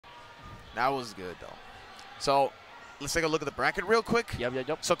That was good, though. So let's take a look at the bracket real quick.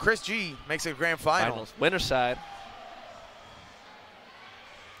 Yep. So Chris G makes it grand finals. Winner side.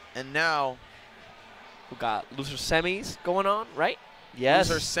 And now We got loser semis going on, right? Yes.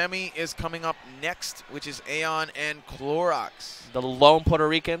 loser semi is coming up next, which is Aeon and Clorox. The lone Puerto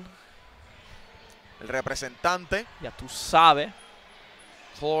Rican. El representante. Ya tú sabes.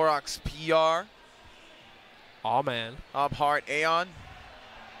 Clorox PR. Oh, man. Up hard Aeon.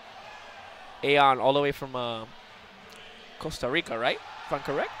 Aeon all the way from Costa Rica, right? If I'm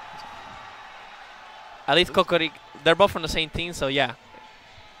correct? At least Costa Rica. They're both from the same team, so yeah.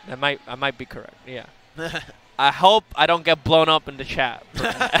 I might be correct, yeah. I hope I don't get blown up in the chat.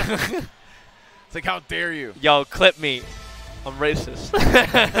 It's like, how dare you? Yo, clip me. I'm racist.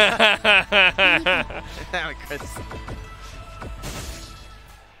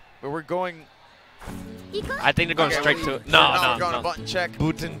 But we're going. I think they're going straight to it. We're No. going to button check.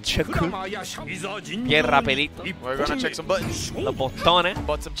 Button check. Bien rapidito. We're going to check some buttons. Los botones.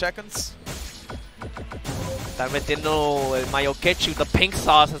 Button some check-ins. Están metiendo el mayo ketchup, the pink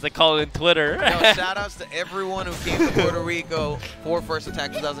sauce, as they call it in Twitter. Yo, shout outs to everyone who came to Puerto Rico for First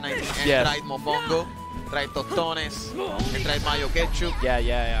Attack 2019 and tried mofongo, tried tostones, and tried mayo ketchup. Yeah.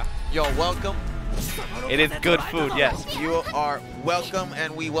 Yo, welcome. It is good food, yes. You are welcome,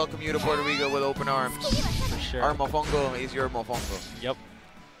 and we welcome you to Puerto Rico with open arms. For sure. Our mofongo is your mofongo. Yep.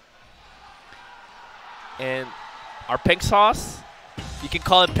 And our pink sauce, you can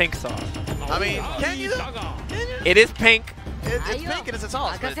call it pink sauce. I mean, can you? It is pink. It's pink and it's a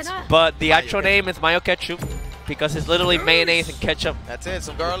sauce. But the actual name is mayo ketchup because it's literally mayonnaise and ketchup. That's it.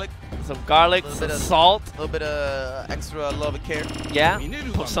 Some garlic. Some garlic, some salt. A little bit of extra love and care. Yeah.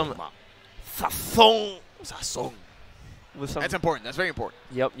 Put some sazon. With some. That's important. That's very important.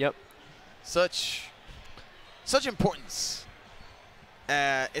 Yep. Such importance.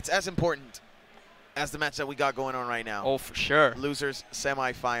 It's as important as the match that we got going on right now. Oh, for sure. Losers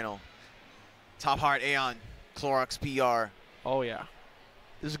semi-final. Top Heart Aeon, Clorox PR. Oh, yeah.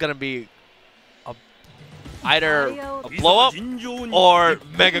 This is going to be either a blow-up or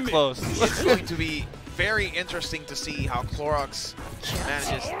mega close. It's going to be very interesting to see how Clorox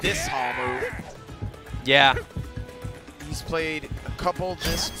manages this Hall move. Yeah. He's played a couple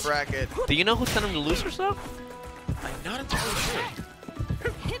this bracket. Do you know who sent him to losers, though? I'm not entirely sure.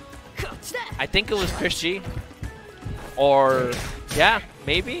 I think it was Chris G. Or, yeah,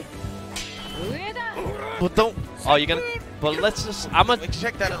 maybe. But don't. Oh, you're gonna. But let's just. We can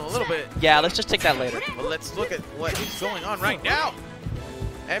check that in a little bit. Yeah, let's just take that later. But let's look at what is going on right now.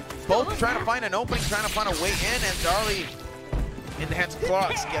 And both trying to find an opening, trying to find a way in, and Darley, in the hands of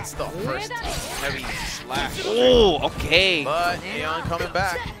Clorox, gets the first heavy slash. Oh, okay. But Aeon coming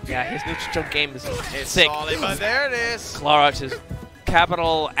back. Yeah, his neutral game is It's sick. solid, but there it is. Clorox is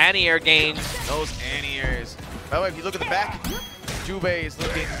capital anti-air gain. Those anti-airs. By the way, if you look at the back, Jube is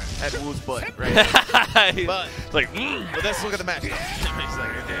looking at Wu's butt right now. But let's look at the match. And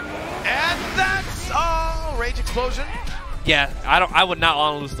that's all. Rage explosion. Yeah, I would not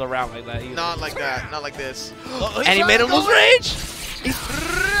want to lose the round like that either. Not like that. Not like this. And he made him lose rage.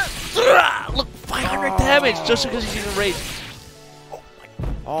 Look, 500 damage just because he's using rage.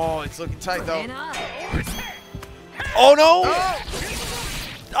 Oh, it's looking tight though. Oh no!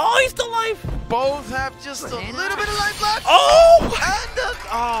 Oh, he's still alive. Both have just a little bit of life left. Oh! And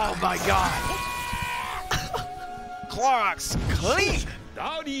oh my God! Clorox clean.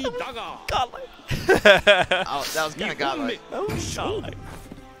 Godlike. Oh, that was kind of godlike. Oh!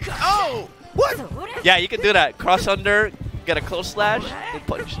 What? Yeah, you can do that. Cross under, get a close slash, and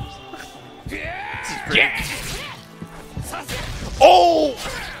punch. Yeah. Oh!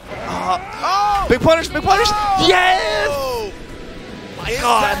 Oh! Big punish, big punish! Oh! Yes! Is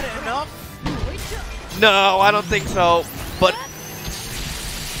God. that enough? No, I don't think so. But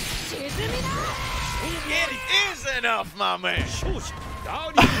It is enough, my man.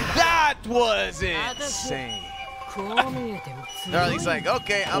 That was insane. Darley's like,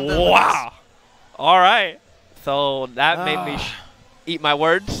 okay, I'm done. wow! All right. So that made me eat my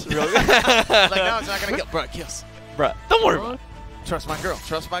words. Real good. Like, no, it's not gonna kill. Bro, kills. Bruh, don't worry about it. Trust my girl.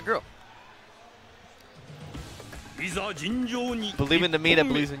 Trust my girl. Believe in the me that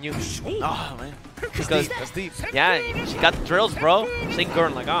believes in you. Oh man, Because that's deep. yeah, she got the drills, bro. Sing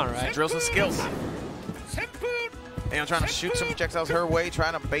Gurren like on, right? Drills and skills. And I'm trying to shoot some projectiles her way,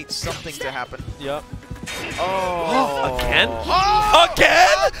 trying to bait something to happen. Yep. Oh. Again? Oh.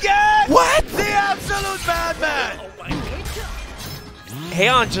 Again? What? The absolute madman. Oh my God.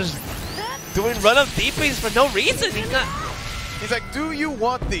 Aeon just doing run-up DPs for no reason. He's not. He's like, do you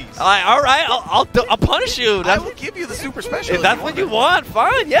want these? All right, I'll punish you. I will give you the super special. If that's what you want,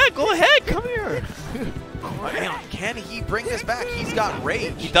 fine. Yeah, go ahead. Come here. Aeon, can he bring this back? He's got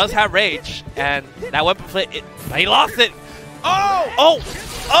rage. He does have rage, and that weapon flip, he lost it. Oh!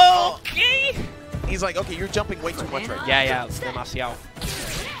 Okay. He's like, okay, you're jumping way too much right now. Yeah, it's demasiado.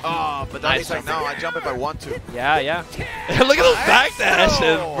 Oh, but then he's like, no, I jump if I want to. Yeah. Look at those back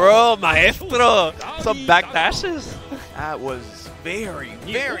dashes, bro. Maestro. Some back dashes. That was very,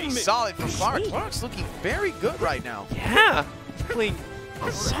 very solid from Clorox. Clorox looking very good right now. Yeah. He's playing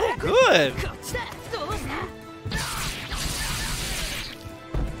so good.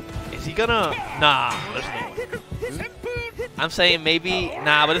 Is he gonna? Nah, there's no way. I'm saying maybe,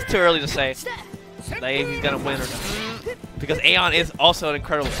 nah, but it's too early to say. Like if he's gonna win or not. Because Aeon is also an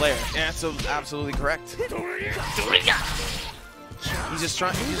incredible player. Yeah, so absolutely correct. He's just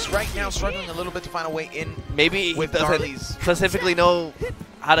right now struggling a little bit to find a way in. Maybe with he doesn't Darley's. specifically know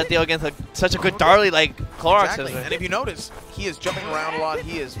how to deal against such a good Darley like Clorox. Exactly. And if you notice, he is jumping around a lot.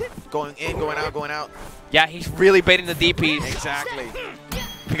 He is going in, going out, going out. Yeah, he's really baiting the DPs. Exactly.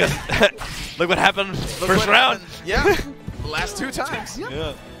 Because look what happened first round. Yeah. Last 2 times.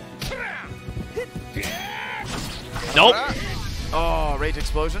 Yeah. Nope. Oh, rage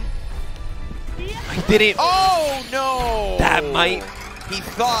explosion. He didn't. Oh no! That might. He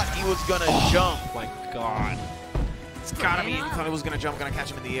thought he was gonna jump. Oh my god. It's gotta be. He thought he was gonna jump. Gonna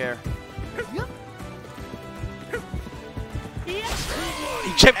catch him in the air. He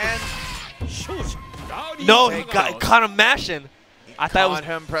chipped. And no, he caught him mashing. I thought it was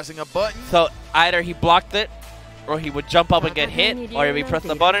him pressing a button. So either he blocked it, or he would jump up and get hit, or if he pressed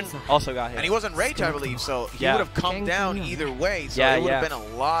the button, also got hit. And he wasn't rage, I believe, so he would have come down either way. So it would have been a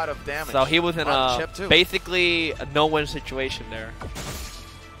lot of damage. So he was in a basically a no-win situation there.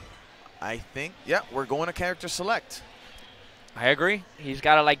 I think, yeah, we're going to character select. I agree. He's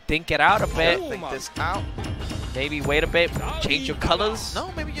got to like think it out a bit. Think this out. Maybe wait a bit, change your colors.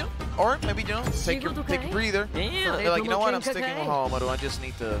 No, maybe you know, or maybe you know, take your breather. Yeah. You're like, you know what? I'm sticking with Hamaru. I just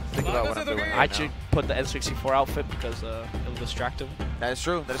need to think about what I'm doing. I should put the N64 outfit because it will distract him. That is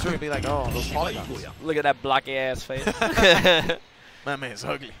true. That is true. It'd be like, oh, those polygons. Look at that blocky ass face. My man's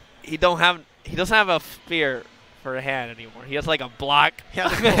ugly. He doesn't have a spear for a hand anymore. He has like a block.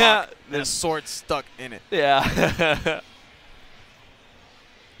 Yeah, there's a sword stuck in it. Yeah.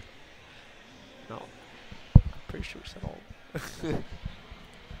 No. Pretty sure it's at all.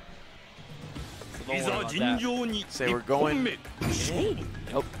 Say we're going.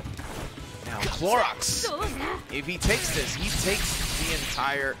 Nope. Now Clorox, if he takes this, he takes the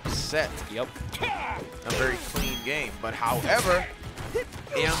entire set. Yep. A very clean game, but however,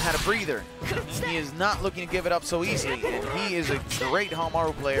 Aeon had a breather. He is not looking to give it up so easily, and he is a great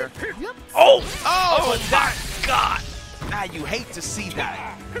Hamaru player. Oh my God! Ah, you hate to see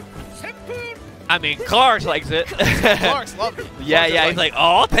that. I mean, Clorox likes it. Clorox loved it. Yeah, he's like,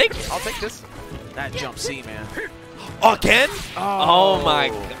 oh, I'll take it. I'll take this. That jump C, man. Again? Oh my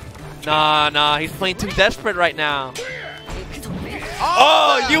God. Nah, he's playing too desperate right now.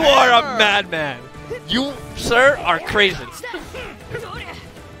 Oh, you are a madman. You, sir, are crazy.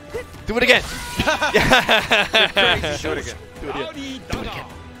 Do it again. Do it again. Do it again.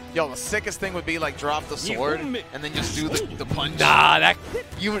 Yo, the sickest thing would be like drop the sword and then just do the punch. Nah, that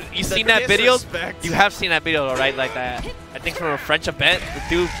you seen that video? You have seen that video, right? Like that. I think from a French event, the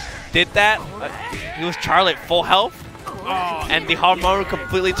dude did that. He was Charlotte full health, and the Hamaru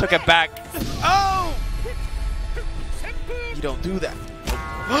completely took it back. Oh! You don't do that.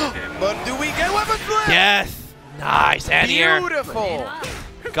 But do we get weapon flip? Yes. Nice, anti-air. Beautiful.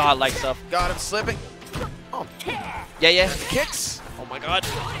 God-like stuff. Got him slipping. Oh. Yeah. Kicks. Oh my God.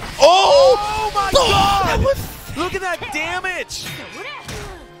 Oh my God! Look at that damage!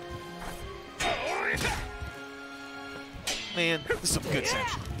 Man, this is some good Sam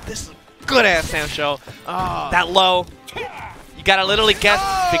show. This is a good-ass Sam show. That low. You gotta literally guess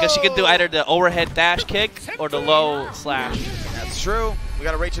because she can do either the overhead dash kick or the low slash. That's true. We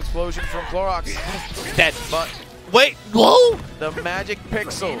got a rage explosion from Clorox. Dead. But wait, whoa! The magic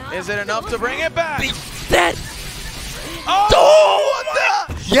pixel. Is it enough to bring it back? Dead. Oh, what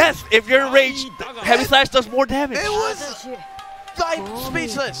the? Yes, if you're enraged, heavy slash does more damage. It was like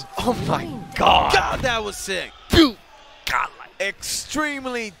speechless. Oh my God. God, that was sick. Dude, godlike.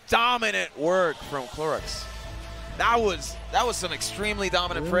 Extremely dominant work from Clorox. That was some extremely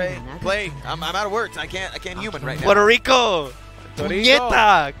dominant play. I'm out of words. I can't human right now. Puerto Rico.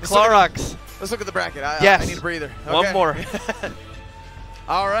 Puñeta. Clorox. Let's look at the bracket. Yes. I need a breather. Okay. One more.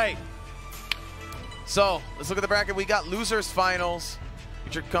 All right. So, let's look at the bracket. We got losers finals,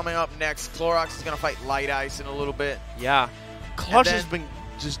 which are coming up next. Clorox is going to fight Light Ice in a little bit. Yeah. Clutch has been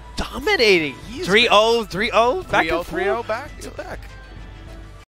just dominating. 3-0, 3-0, back and 3-0 back to back.